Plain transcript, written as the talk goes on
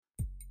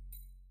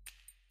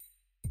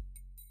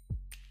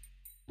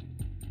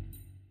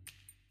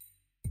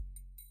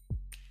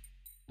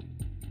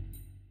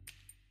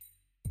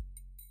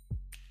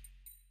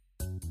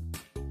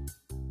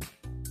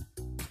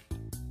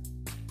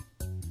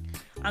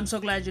I'm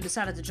so glad you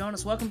decided to join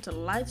us. Welcome to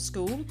Life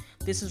School.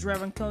 This is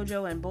Reverend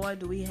Kojo, and boy,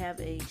 do we have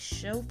a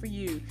show for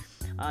you.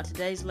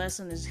 Today's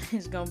lesson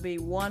is going to be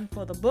one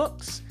for the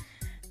books,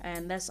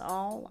 and that's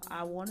all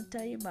I want to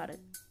tell you about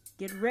it.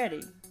 Get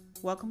ready.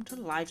 Welcome to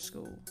Life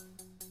School.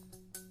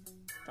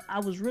 I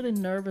was really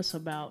nervous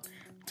about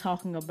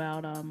talking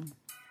about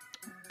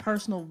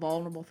personal,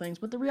 vulnerable things,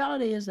 but the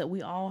reality is that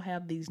we all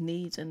have these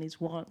needs and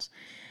these wants.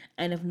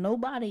 And if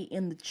nobody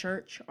in the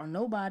church or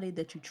nobody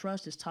that you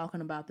trust is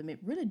talking about them, it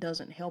really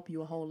doesn't help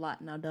you a whole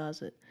lot now,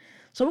 does it?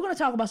 So we're going to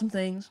talk about some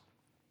things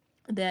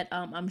that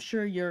I'm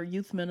sure your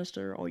youth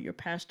minister or your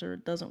pastor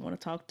doesn't want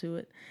to talk to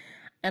it.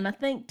 And I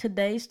think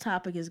today's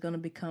topic is going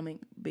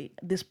to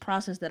this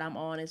process that I'm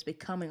on is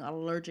becoming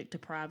allergic to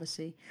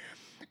privacy.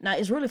 Now,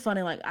 it's really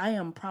funny. Like, I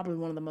am probably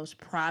one of the most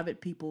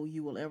private people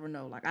you will ever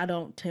know. Like, I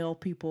don't tell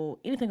people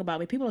anything about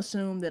me. People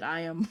assume that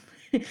I am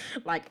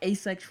like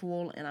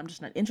asexual and I'm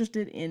just not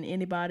interested in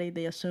anybody.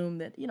 They assume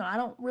that, I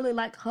don't really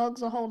like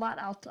hugs a whole lot.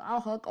 I'll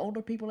hug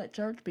older people at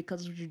church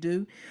because what you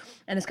do,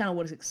 and it's kind of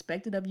what is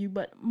expected of you.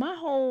 But my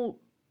whole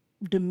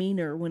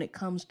demeanor when it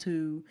comes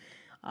to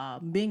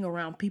being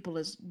around people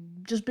has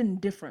just been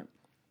different.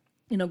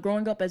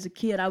 Growing up as a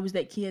kid, I was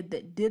that kid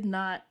that did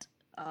not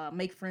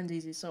make friends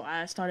easy. So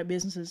I started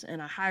businesses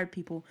and I hired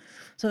people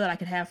so that I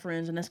could have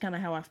friends. And that's kind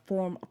of how I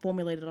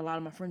formulated a lot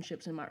of my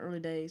friendships in my early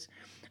days.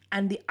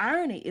 And the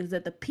irony is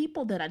that the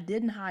people that I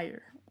didn't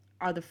hire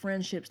are the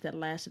friendships that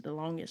lasted the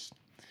longest.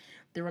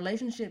 The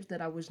relationships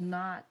that I was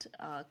not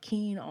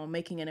keen on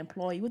making an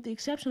employee, with the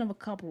exception of a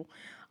couple,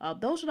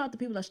 those are not the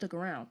people that stuck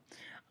around.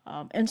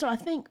 And so I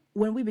think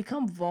when we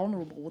become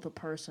vulnerable with a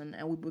person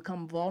and we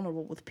become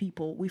vulnerable with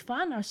people, we're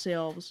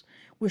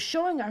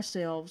showing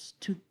ourselves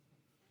to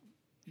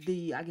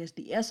the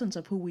essence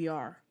of who we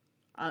are,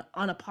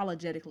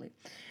 unapologetically.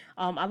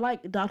 I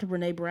like Dr.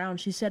 Brene Brown.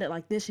 She said it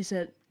like this. She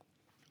said,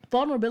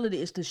 vulnerability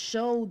is to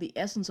show the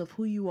essence of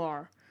who you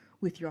are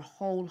with your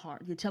whole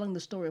heart. You're telling the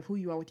story of who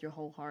you are with your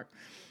whole heart.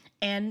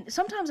 And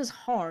sometimes it's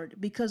hard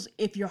because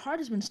if your heart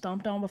has been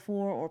stomped on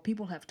before, or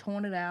people have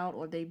torn it out,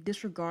 or they've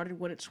disregarded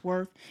what it's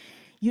worth,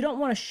 you don't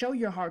want to show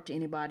your heart to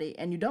anybody,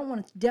 and you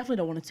definitely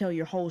don't want to tell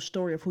your whole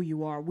story of who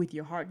you are with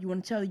your heart. You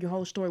want to tell your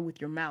whole story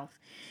with your mouth,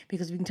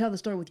 because if you can tell the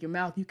story with your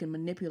mouth, you can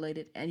manipulate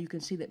it, and you can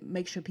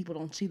make sure people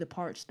don't see the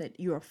parts that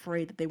you're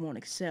afraid that they won't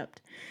accept.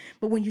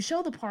 But when you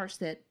show the parts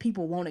that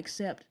people won't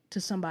accept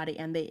to somebody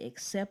and they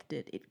accept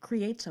it, it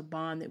creates a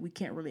bond that we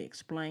can't really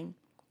explain.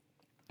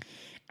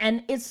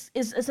 And it's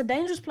a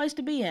dangerous place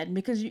to be at,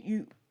 because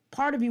you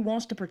part of you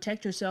wants to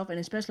protect yourself, and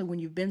especially when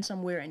you've been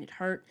somewhere and it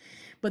hurt,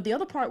 but the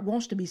other part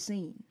wants to be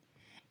seen.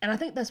 And I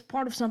think that's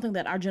part of something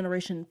that our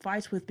generation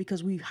fights with,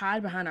 because we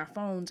hide behind our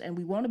phones and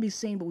we want to be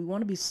seen, but we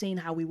want to be seen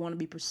how we want to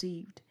be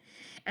perceived.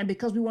 And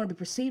because we want to be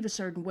perceived a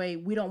certain way,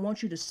 we don't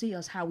want you to see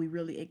us how we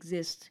really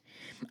exist.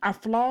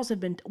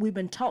 We've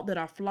been taught that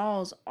our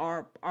flaws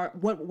are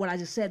what I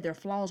just said, they're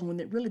flaws, when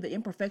really the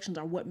imperfections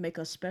are what make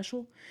us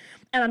special.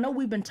 And I know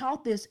we've been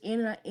taught this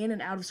in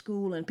and out of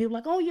school, and people are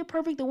like, oh, you're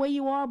perfect the way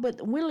you are.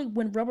 But really,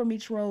 when rubber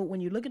meets road, when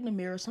you look in the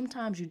mirror,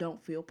 sometimes you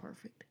don't feel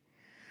perfect.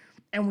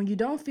 And when you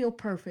don't feel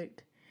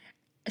perfect,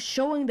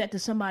 showing that to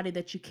somebody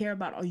that you care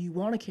about or you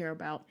want to care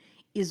about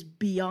is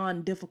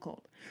beyond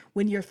difficult.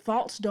 When your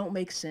thoughts don't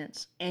make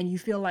sense and you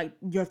feel like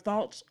your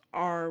thoughts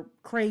are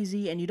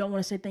crazy and you don't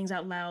want to say things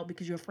out loud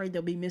because you're afraid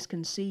they'll be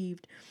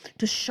misconceived,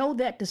 to show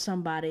that to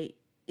somebody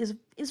is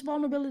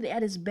vulnerability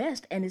at its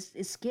best, and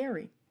it's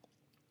scary.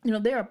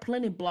 There are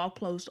plenty of blog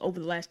posts over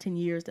the last 10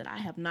 years that I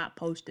have not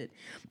posted,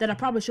 that I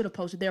probably should have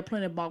posted. There are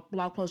plenty of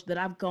blog posts that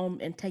I've gone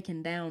and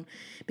taken down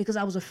because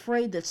I was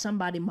afraid that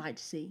somebody might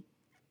see.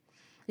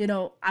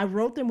 I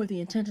wrote them with the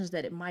intentions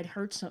that it might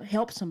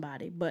help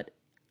somebody, but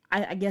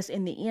I guess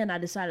in the end I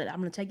decided I'm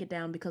going to take it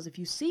down, because if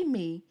you see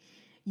me,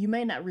 you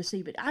may not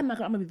receive it. I'm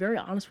going to be very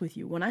honest with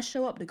you. When I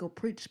show up to go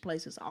preach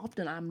places,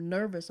 often I'm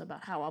nervous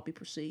about how I'll be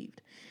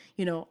perceived.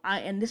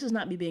 And this is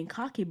not me being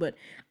cocky, but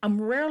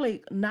I'm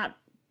rarely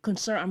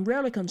concerned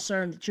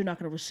that you're not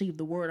going to receive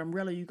the word. I'm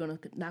rarely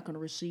not going to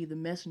receive the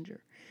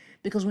messenger.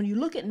 Because when you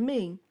look at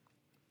me,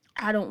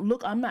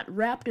 I'm not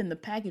wrapped in the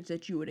package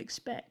that you would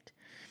expect.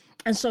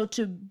 And so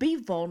to be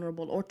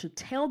vulnerable or to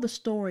tell the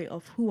story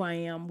of who I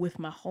am with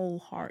my whole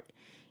heart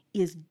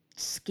is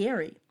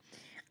scary.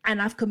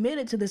 And I've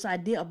committed to this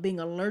idea of being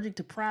allergic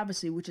to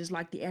privacy, which is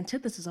like the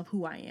antithesis of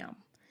who I am.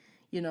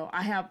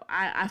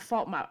 I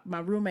fought my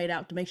roommate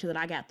out to make sure that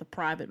I got the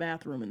private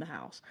bathroom in the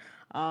house.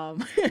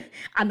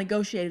 I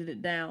negotiated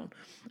it down.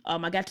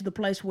 I got to the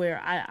place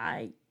where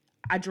I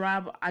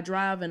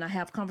drive and I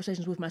have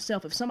conversations with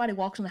myself. If somebody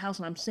walks in the house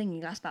and I'm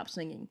singing, I stop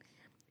singing.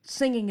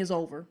 Singing is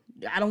over.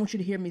 I don't want you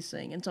to hear me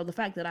sing. And so the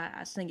fact that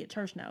I sing at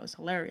church now is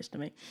hilarious to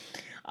me.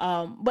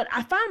 But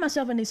I find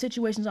myself in these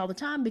situations all the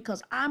time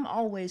because I'm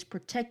always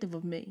protective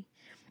of me.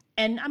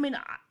 And I mean,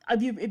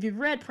 if you've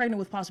read Pregnant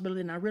with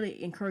Possibility, and I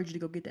really encourage you to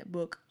go get that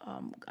book.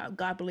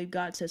 I believe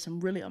God said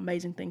some really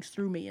amazing things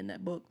through me in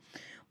that book.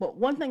 But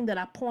one thing that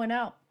I point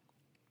out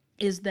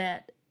is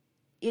that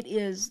it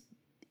is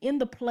in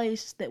the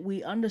place that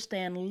we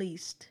understand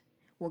least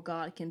where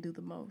God can do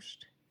the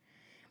most.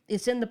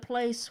 It's in the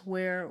place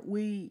where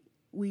we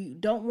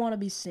don't want to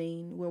be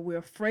seen, where we're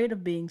afraid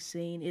of being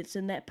seen. It's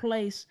in that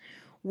place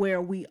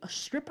where we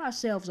strip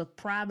ourselves of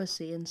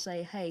privacy and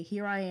say, hey,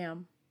 here I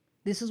am.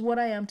 This is what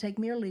I am. Take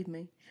me or leave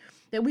me.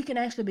 That we can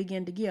actually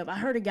begin to give. I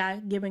heard a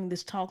guy giving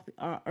this talk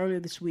earlier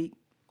this week.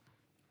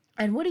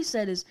 And what he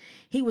said is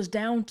he was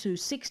down to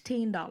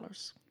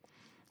 $16.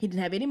 He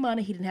didn't have any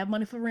money. He didn't have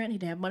money for rent. He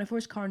didn't have money for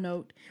his car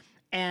note.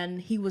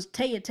 And he was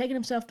taking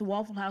himself to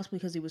Waffle House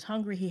because he was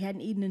hungry. He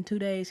hadn't eaten in 2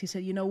 days. He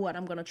said, you know what?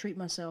 I'm going to treat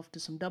myself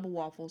to some double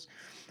waffles.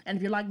 And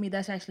if you're like me,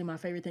 that's actually my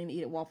favorite thing to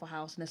eat at Waffle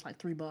House. And that's like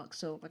 $3.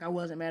 So like I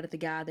wasn't mad at the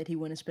guy that he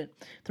went and spent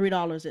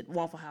 $3 at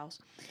Waffle House.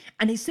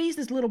 And he sees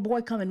this little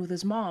boy coming with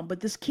his mom. But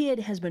this kid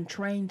has been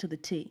trained to the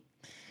T.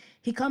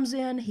 He comes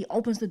in. He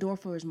opens the door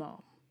for his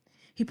mom.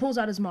 He pulls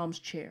out his mom's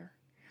chair.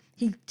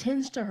 He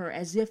tends to her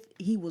as if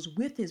he was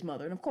with his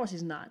mother. And of course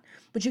he's not.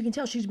 But you can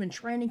tell she's been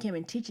training him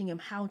and teaching him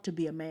how to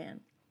be a man.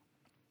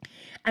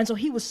 And so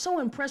he was so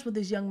impressed with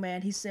this young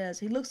man. He says,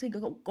 he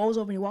goes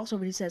over and he walks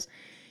over and he says,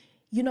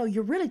 you know,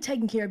 you're really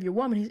taking care of your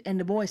woman. And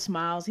the boy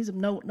smiles. He's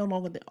no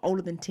longer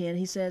older than 10.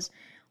 He says,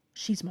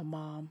 she's my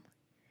mom.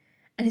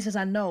 And he says,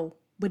 I know,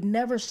 but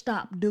never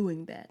stop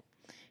doing that.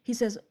 He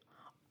says,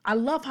 I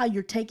love how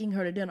you're taking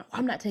her to dinner.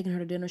 I'm not taking her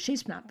to dinner.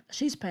 She's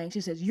paying. She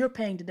says, you're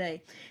paying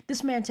today.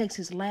 This man takes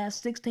his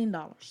last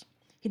 $16.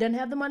 He doesn't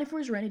have the money for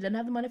his rent. He doesn't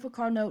have the money for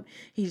car note.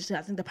 I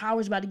think the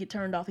power's about to get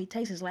turned off. He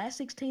takes his last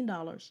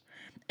 $16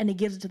 and he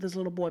gives it to this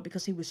little boy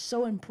because he was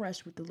so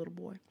impressed with the little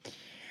boy.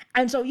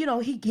 And so, you know,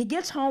 he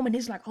gets home and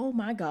he's like, oh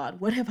my God,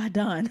 what have I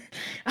done?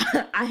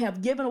 I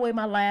have given away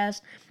my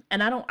last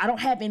and I don't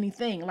have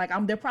anything. Like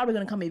they're probably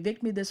going to come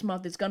evict me this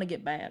month. It's going to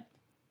get bad.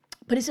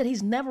 But he said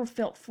he's never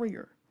felt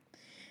freer.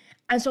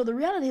 And so the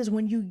reality is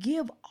when you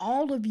give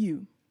all of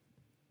you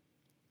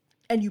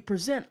and you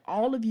present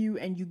all of you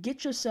and you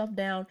get yourself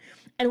down,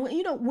 and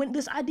when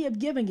this idea of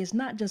giving is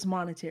not just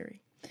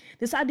monetary.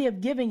 This idea of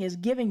giving is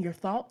giving your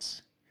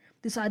thoughts.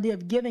 This idea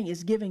of giving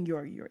is giving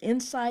your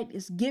insight,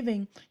 is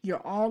giving your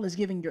all, is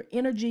giving your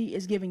energy,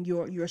 is giving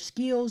your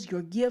skills,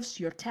 your gifts,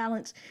 your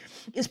talents,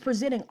 is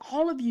presenting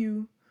all of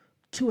you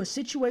to a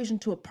situation,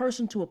 to a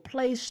person, to a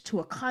place,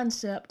 to a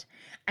concept,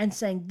 and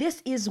saying,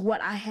 this is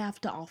what I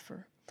have to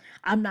offer.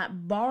 I'm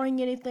not borrowing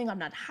anything. I'm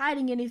not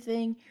hiding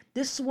anything.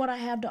 This is what I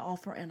have to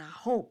offer, and I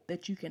hope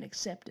that you can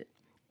accept it.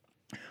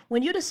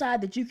 When you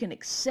decide that you can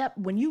accept,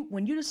 when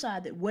you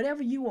decide that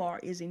whatever you are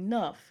is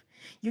enough,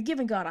 you're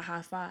giving God a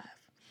high five.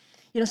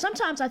 You know,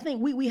 sometimes I think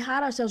we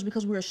hide ourselves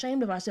because we're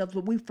ashamed of ourselves,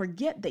 but we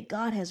forget that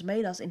God has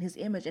made us in his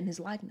image and his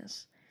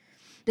likeness.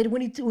 That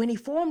when he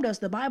formed us,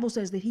 the Bible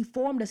says that he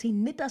formed us, he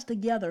knit us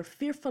together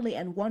fearfully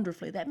and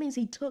wonderfully. That means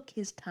he took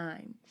his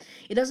time.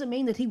 It doesn't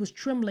mean that he was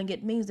trembling.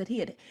 It means that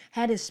he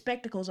had his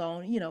spectacles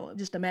on, you know,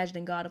 just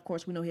imagining God. Of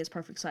course, we know he has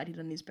perfect sight. He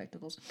doesn't need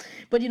spectacles.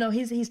 But, you know,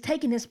 he's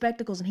taken his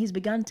spectacles and he's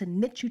begun to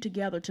knit you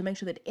together to make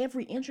sure that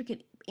every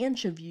intricate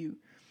inch of you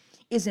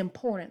is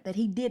important, that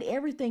he did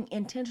everything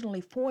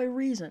intentionally for a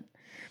reason.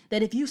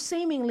 That if you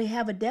seemingly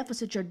have a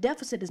deficit, your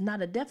deficit is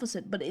not a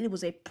deficit, but it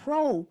was a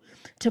pro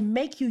to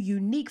make you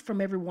unique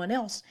from everyone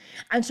else.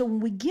 And so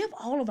when we give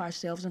all of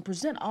ourselves and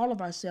present all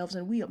of ourselves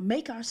and we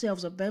make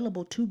ourselves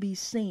available to be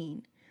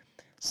seen,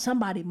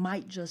 somebody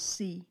might just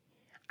see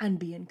and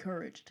be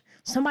encouraged.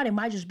 Somebody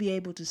might just be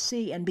able to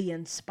see and be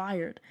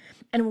inspired.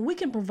 And when we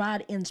can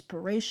provide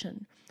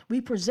inspiration,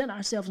 we present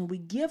ourselves and we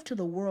give to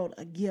the world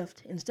a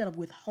gift instead of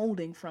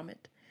withholding from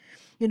it.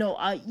 You know,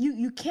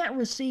 you can't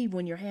receive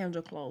when your hands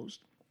are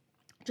closed.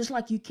 Just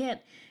like you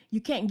can't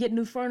get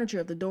new furniture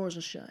if the doors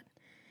are shut.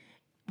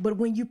 But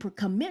when you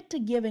commit to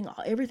giving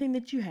everything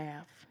that you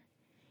have,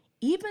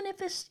 even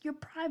if it's your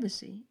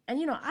privacy, and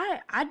you know,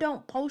 I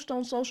don't post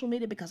on social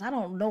media because I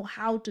don't know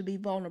how to be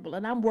vulnerable,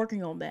 and I'm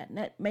working on that. And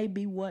that may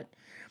be what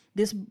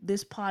this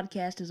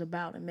podcast is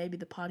about, and maybe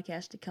the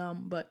podcast to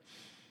come. But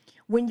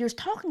when you're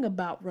talking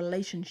about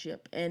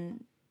relationship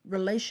and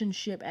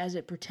relationship as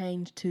it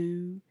pertains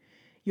to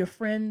your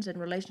friends and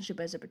relationship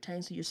as it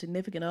pertains to your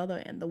significant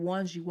other and the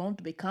ones you want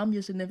to become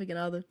your significant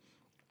other,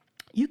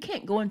 you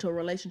can't go into a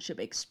relationship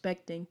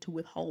expecting to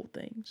withhold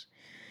things.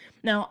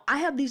 Now, I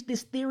have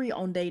this theory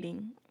on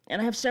dating,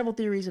 and I have several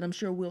theories, and I'm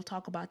sure we'll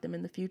talk about them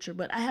in the future,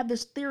 but I have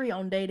this theory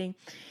on dating,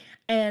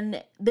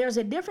 and there's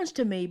a difference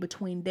to me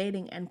between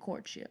dating and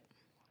courtship.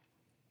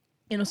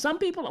 You know, some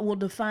people will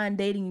define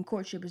dating and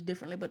courtship as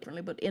differently,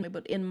 but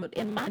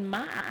in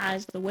my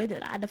eyes, the way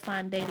that I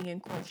define dating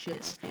and courtship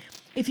is,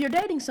 if you're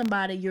dating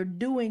somebody, you're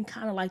doing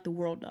kind of like the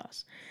world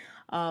does.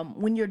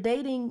 When you're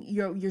dating,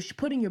 you're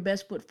putting your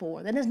best foot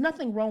forward. And there's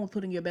nothing wrong with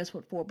putting your best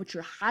foot forward, but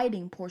you're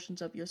hiding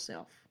portions of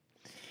yourself.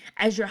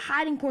 As you're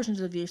hiding portions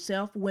of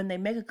yourself, when they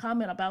make a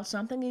comment about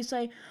something, they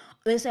say,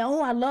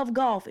 oh, I love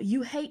golf.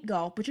 You hate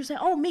golf, but you say,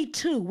 oh, me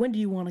too. When do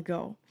you want to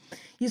go?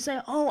 You say,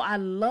 oh, I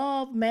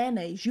love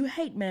mayonnaise. You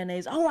hate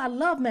mayonnaise. Oh, I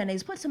love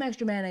mayonnaise. Put some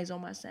extra mayonnaise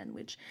on my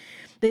sandwich.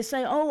 They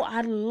say, oh,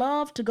 I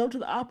love to go to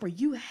the opera.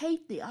 You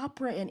hate the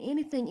opera and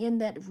anything in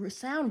that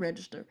sound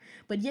register.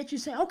 But yet you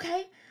say,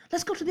 okay,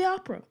 let's go to the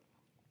opera.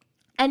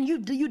 And you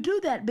do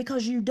that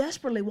because you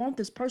desperately want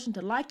this person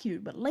to like you.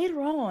 But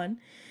later on,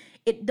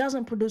 it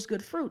doesn't produce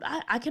good fruit.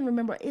 I can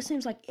remember, it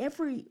seems like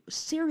every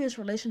serious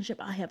relationship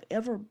I have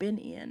ever been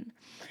in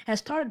has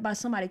started by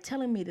somebody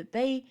telling me that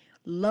they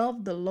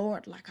loved the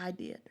Lord like I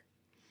did.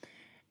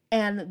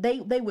 And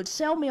they would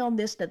sell me on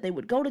this, that they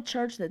would go to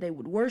church, that they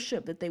would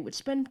worship, that they would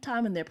spend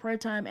time in their prayer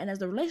time. And as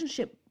the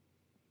relationship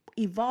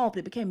evolved,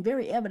 it became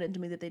very evident to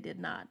me that they did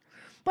not.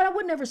 But I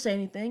would never say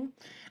anything.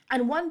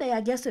 And one day,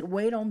 I guess it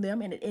weighed on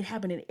them, and it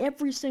happened in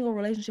every single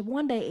relationship.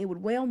 One day, it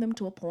would weigh on them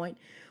to a point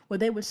where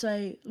they would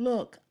say,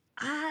 "Look,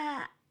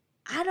 I'm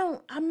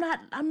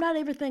not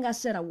everything I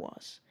said I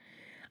was.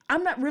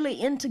 I'm not really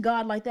into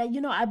God like that.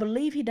 I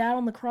believe he died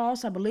on the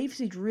cross. I believe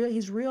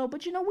he's real,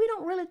 but we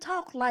don't really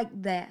talk like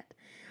that.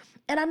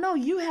 And I know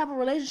you have a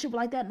relationship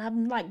like that, and I've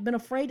like been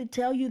afraid to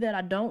tell you that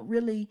I don't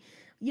really,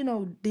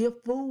 deal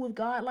fool with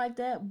God like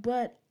that,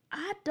 but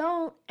I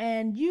don't.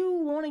 And you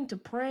wanting to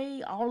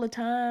pray all the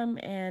time,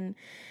 and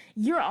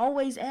you're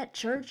always at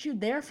church. You're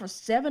there for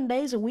 7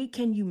 days a week.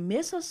 Can you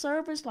miss a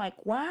service? Like,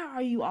 why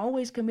are you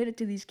always committed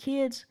to these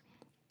kids?"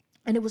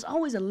 And it was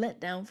always a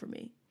letdown for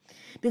me,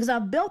 because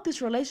I've built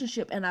this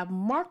relationship and I've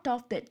marked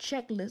off that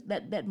checklist,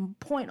 that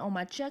point on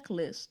my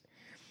checklist.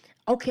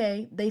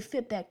 Okay, they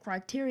fit that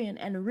criterion,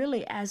 and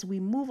really, as we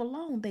move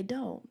along, they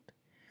don't.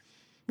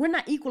 We're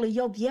not equally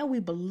yoked. Yeah, we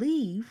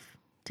believe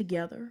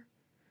together,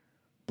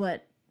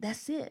 but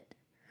that's it.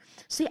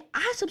 See,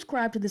 I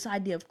subscribe to this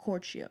idea of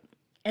courtship.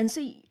 And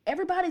see,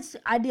 everybody's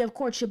idea of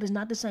courtship is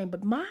not the same,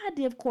 but my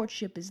idea of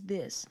courtship is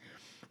this.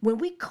 When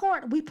we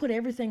court, we put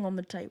everything on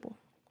the table.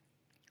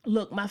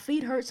 Look, my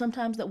feet hurt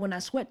sometimes, that when I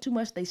sweat too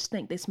much, they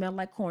stink. They smell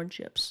like corn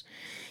chips.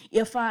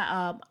 If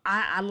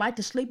I like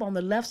to sleep on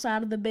the left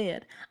side of the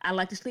bed. I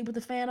like to sleep with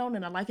the fan on,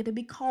 and I like it to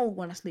be cold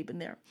when I sleep in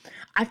there.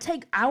 I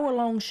take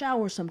hour-long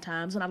showers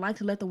sometimes, and I like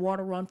to let the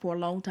water run for a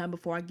long time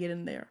before I get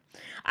in there.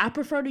 I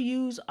prefer to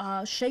use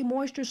Shea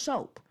Moisture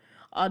soap.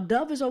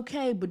 Dove is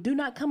okay, but do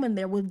not come in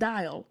there with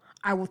Dial.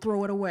 I will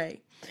throw it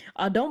away.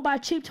 Don't buy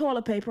cheap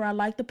toilet paper. I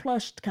like the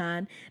plush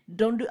kind.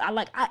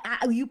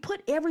 You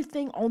put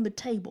everything on the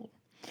table.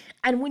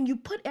 And when you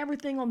put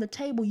everything on the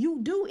table, you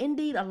do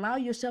indeed allow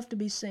yourself to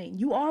be seen.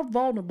 You are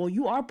vulnerable.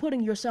 You are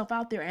putting yourself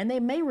out there, and they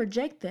may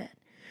reject that.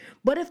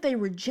 But if they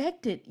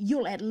reject it,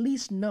 you'll at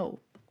least know.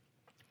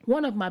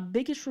 One of my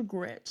biggest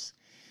regrets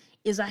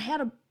is I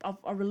had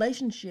a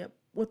relationship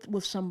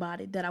with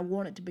somebody that I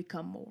wanted to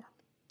become more.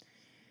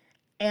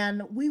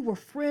 And we were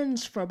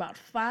friends for about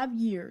 5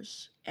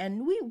 years,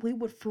 and we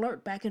would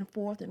flirt back and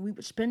forth, and we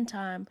would spend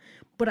time,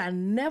 but I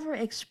never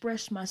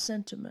expressed my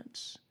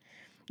sentiments.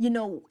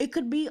 It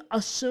could be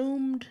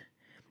assumed,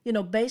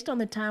 based on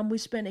the time we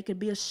spent. It could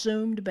be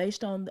assumed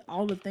based on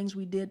all the things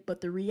we did.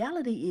 But the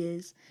reality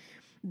is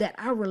that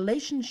our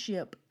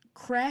relationship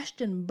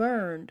crashed and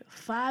burned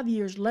 5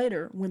 years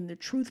later when the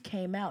truth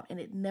came out, and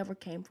it never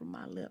came from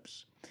my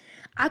lips.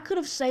 I could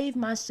have saved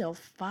myself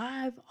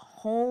 5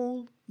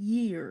 whole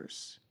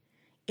years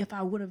if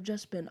I would have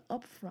just been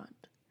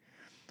upfront.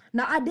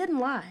 Now, I didn't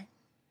lie.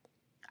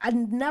 I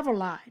never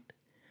lied.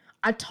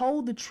 I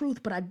told the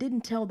truth, but I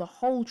didn't tell the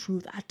whole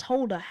truth. I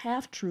told a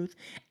half-truth,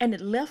 and it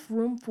left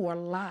room for a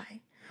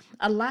lie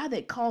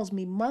that caused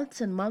me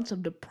months and months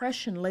of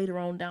depression later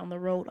on down the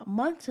road,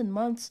 months and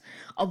months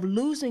of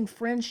losing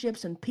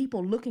friendships and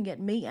people looking at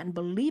me and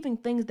believing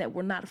things that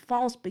were not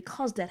false,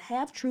 because that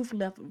half-truth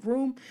left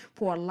room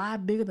for a lie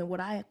bigger than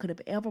what I could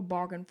have ever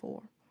bargained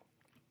for.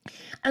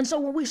 And so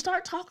when we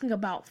start talking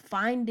about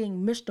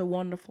finding Mr.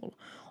 Wonderful,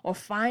 or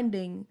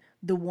finding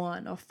the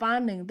one, or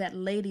finding that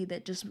lady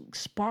that just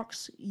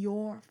sparks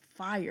your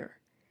fire,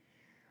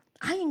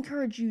 I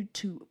encourage you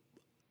to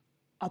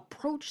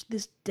approach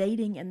this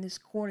dating and this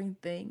courting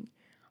thing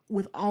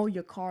with all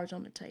your cards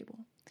on the table.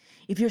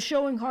 If you're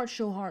showing hearts,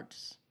 show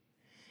hearts.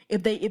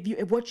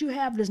 If what you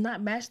have does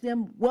not match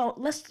them, well,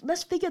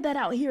 let's figure that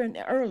out here and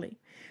early,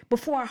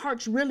 before our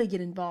hearts really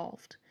get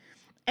involved.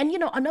 And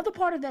another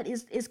part of that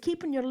is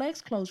keeping your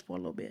legs closed for a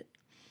little bit.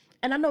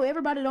 And I know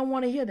everybody don't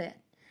want to hear that.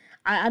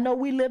 I know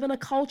we live in a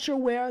culture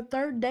where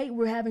third date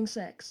we're having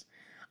sex.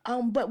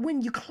 But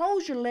when you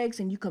close your legs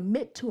and you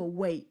commit to a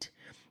wait,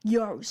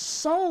 your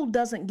soul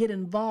doesn't get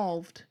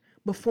involved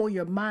before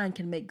your mind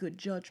can make good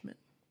judgment.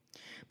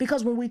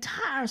 Because when we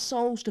tie our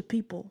souls to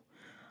people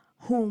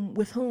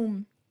with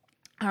whom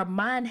our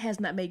mind has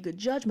not made good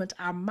judgments,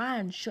 our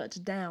mind shuts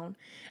down,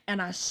 and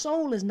our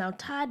soul is now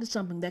tied to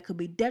something that could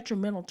be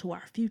detrimental to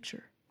our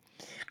future.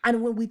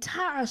 And when we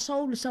tie our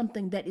soul to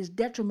something that is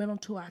detrimental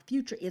to our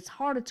future, it's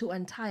harder to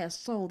untie a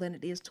soul than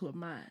it is to a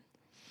mind.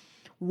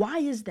 Why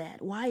is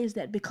that? Why is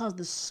that? Because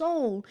the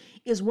soul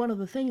is one of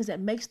the things that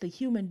makes the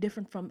human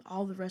different from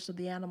all the rest of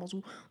the animals.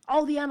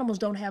 All the animals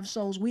don't have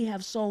souls. We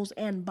have souls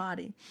and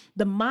body.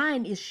 The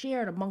mind is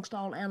shared amongst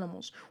all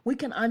animals. We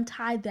can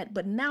untie that,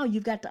 but now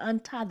you've got to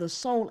untie the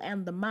soul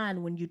and the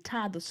mind when you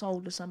tie the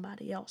soul to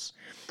somebody else.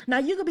 Now,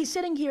 you could be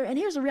sitting here, and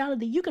here's the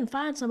reality. You can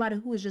find somebody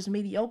who is just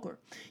mediocre.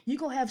 You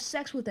go have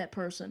sex with that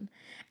person,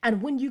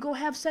 and when you go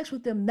have sex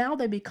with them, now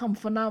they become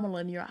phenomenal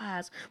in your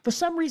eyes. For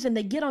some reason,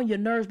 they get on your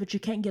nerves, but you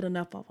can't get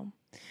enough enough of them.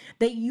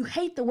 You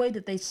hate the way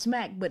that they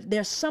smack, but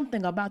there's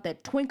something about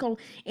that twinkle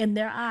in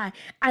their eye,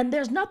 and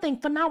there's nothing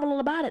phenomenal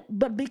about it.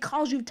 But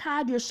because you've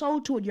tied your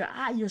soul to it,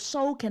 your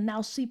soul can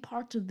now see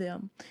parts of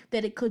them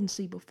that it couldn't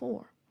see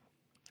before.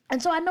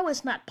 And so I know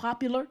it's not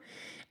popular,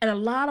 and a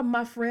lot of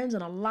my friends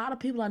and a lot of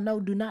people I know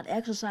do not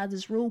exercise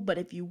this rule. But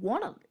if you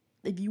want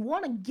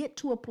to get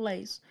to a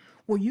place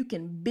where you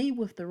can be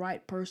with the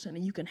right person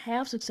and you can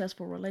have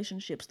successful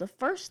relationships, the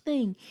first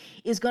thing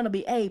is going to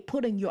be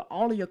putting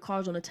all of your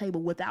cards on the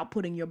table without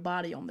putting your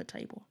body on the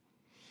table.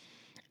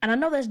 And I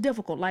know that's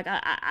difficult. Like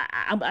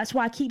that's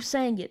why I keep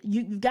saying it.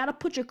 You've got to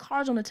put your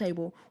cards on the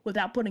table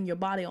without putting your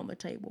body on the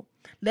table.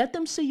 Let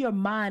them see your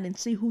mind and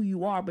see who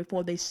you are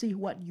before they see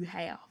what you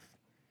have.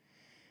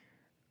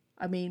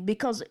 I mean,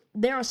 because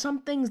there are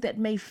some things that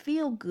may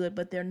feel good,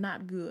 but they're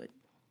not good.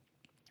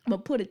 I'm going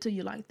to put it to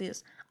you like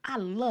this. I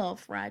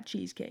love fried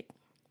cheesecake.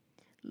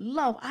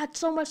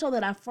 So much so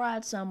that I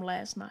fried some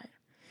last night.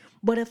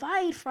 But if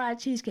I eat fried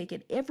cheesecake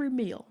at every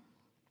meal,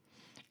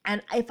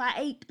 and if I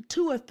ate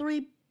 2 or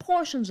 3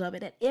 portions of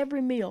it at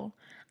every meal,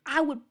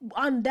 I would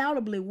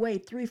undoubtedly weigh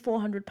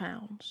 300-400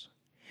 pounds.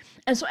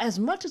 And so as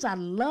much as I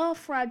love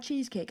fried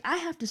cheesecake, I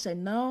have to say,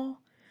 no,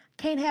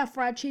 can't have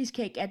fried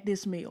cheesecake at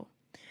this meal.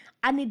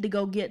 I need to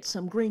go get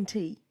some green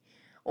tea,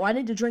 or I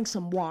need to drink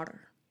some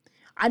water.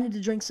 I need to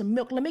drink some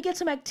milk. Let me get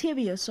some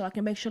Activia so I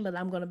can make sure that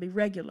I'm going to be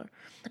regular.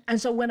 And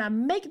so when I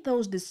make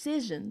those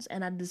decisions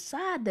and I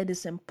decide that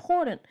it's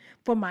important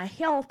for my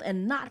health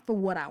and not for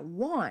what I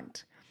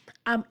want,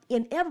 I'm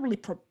inevitably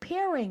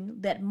preparing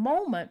that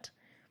moment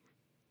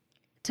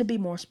to be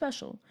more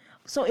special.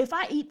 So if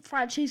I eat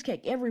fried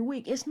cheesecake every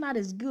week, it's not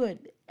as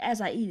good as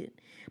I eat it.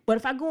 But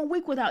if I go a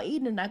week without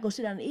eating it and I go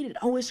sit down and eat it,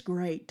 it's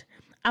great.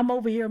 I'm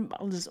over here,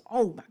 I'm just,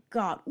 oh my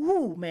God,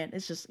 ooh, man,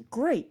 it's just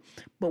great.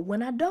 But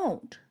when I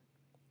don't,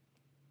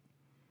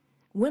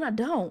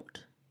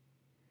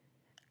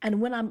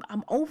 and when I'm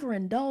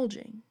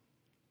overindulging,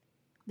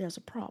 there's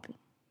a problem.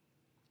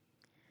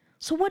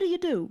 So what do you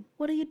do?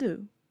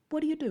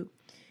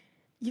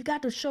 You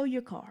got to show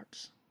your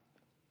cards.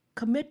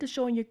 Commit to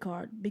showing your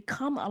card.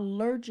 Become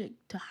allergic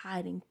to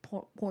hiding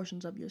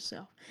portions of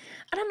yourself.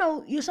 I don't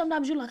know,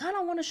 sometimes you're like, I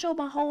don't want to show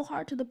my whole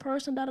heart to the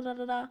person,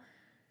 da-da-da-da-da.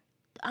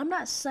 I'm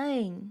not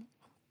saying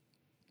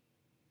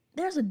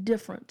there's a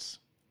difference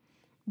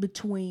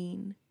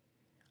between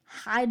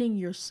hiding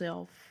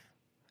yourself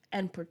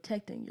and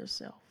protecting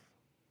yourself.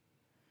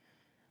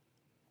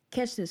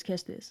 Catch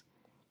this.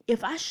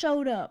 If I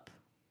showed up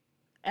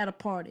at a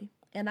party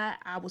and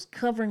I was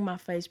covering my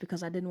face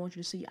because I didn't want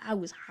you to see, I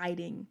was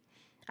hiding.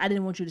 I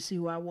didn't want you to see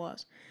who I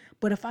was.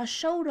 But if I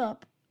showed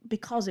up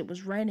because it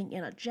was raining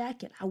in a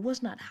jacket, I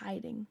was not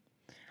hiding.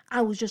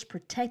 I was just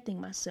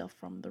protecting myself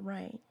from the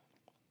rain.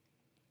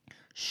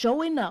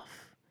 Show enough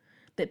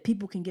that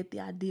people can get the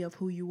idea of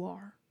who you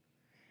are.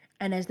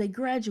 And as they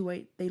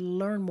graduate, they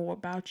learn more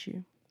about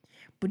you.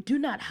 But do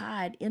not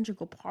hide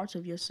integral parts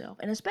of yourself.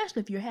 And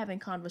especially if you're having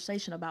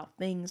conversation about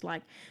things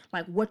like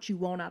what you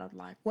want out of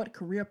life, what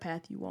career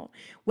path you want,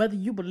 whether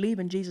you believe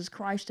in Jesus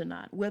Christ or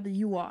not, whether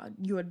you are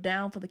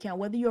down for the count,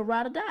 whether you're a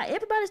ride or die.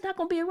 Everybody's not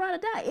going to be a ride or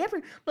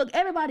die.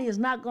 Everybody is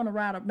not going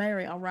to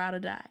marry a ride or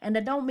die. And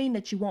that don't mean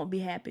that you won't be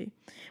happy.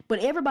 But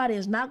everybody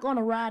is not going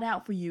to ride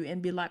out for you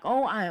and be like,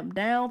 oh, I am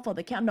down for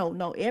the count.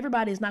 No,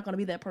 everybody is not going to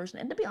be that person.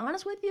 And to be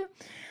honest with you,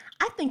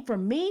 I think for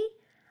me,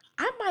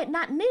 I might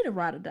not need a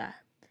ride or die.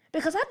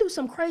 Because I do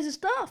some crazy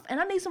stuff and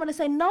I need somebody to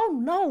say,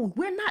 no,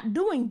 we're not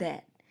doing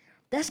that.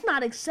 That's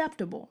not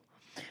acceptable.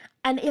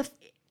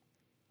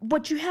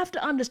 But you have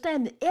to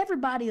understand that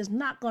everybody's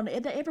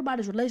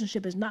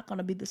relationship is not going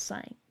to be the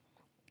same.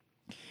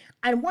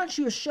 And once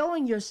you're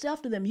showing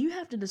yourself to them, you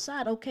have to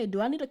decide, okay,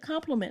 do I need a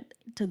compliment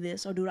to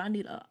this or do I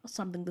need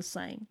something the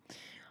same?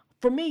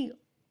 For me,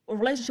 a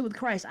relationship with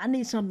Christ, I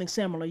need something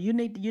similar. You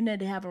need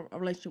to have a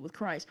relationship with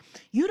Christ.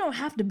 You don't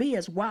have to be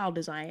as wild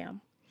as I am.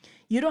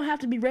 You don't have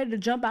to be ready to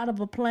jump out of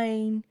a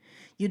plane.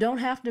 You don't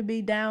have to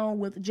be down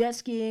with jet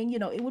skiing.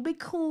 It would be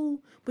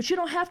cool, but you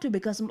don't have to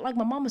because, like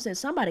my mama said,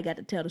 somebody got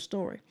to tell the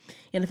story.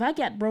 And if I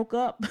got broke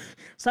up,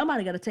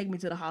 somebody got to take me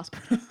to the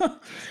hospital.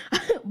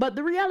 But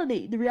the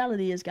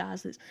reality is,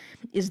 guys,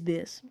 is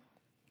this.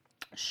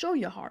 Show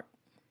your heart.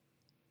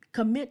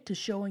 Commit to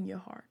showing your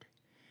heart.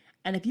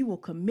 And if you will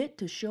commit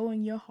to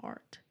showing your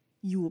heart,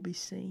 you will be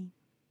seen.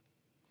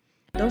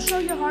 Don't show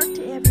your heart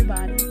to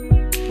everybody,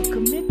 but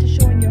commit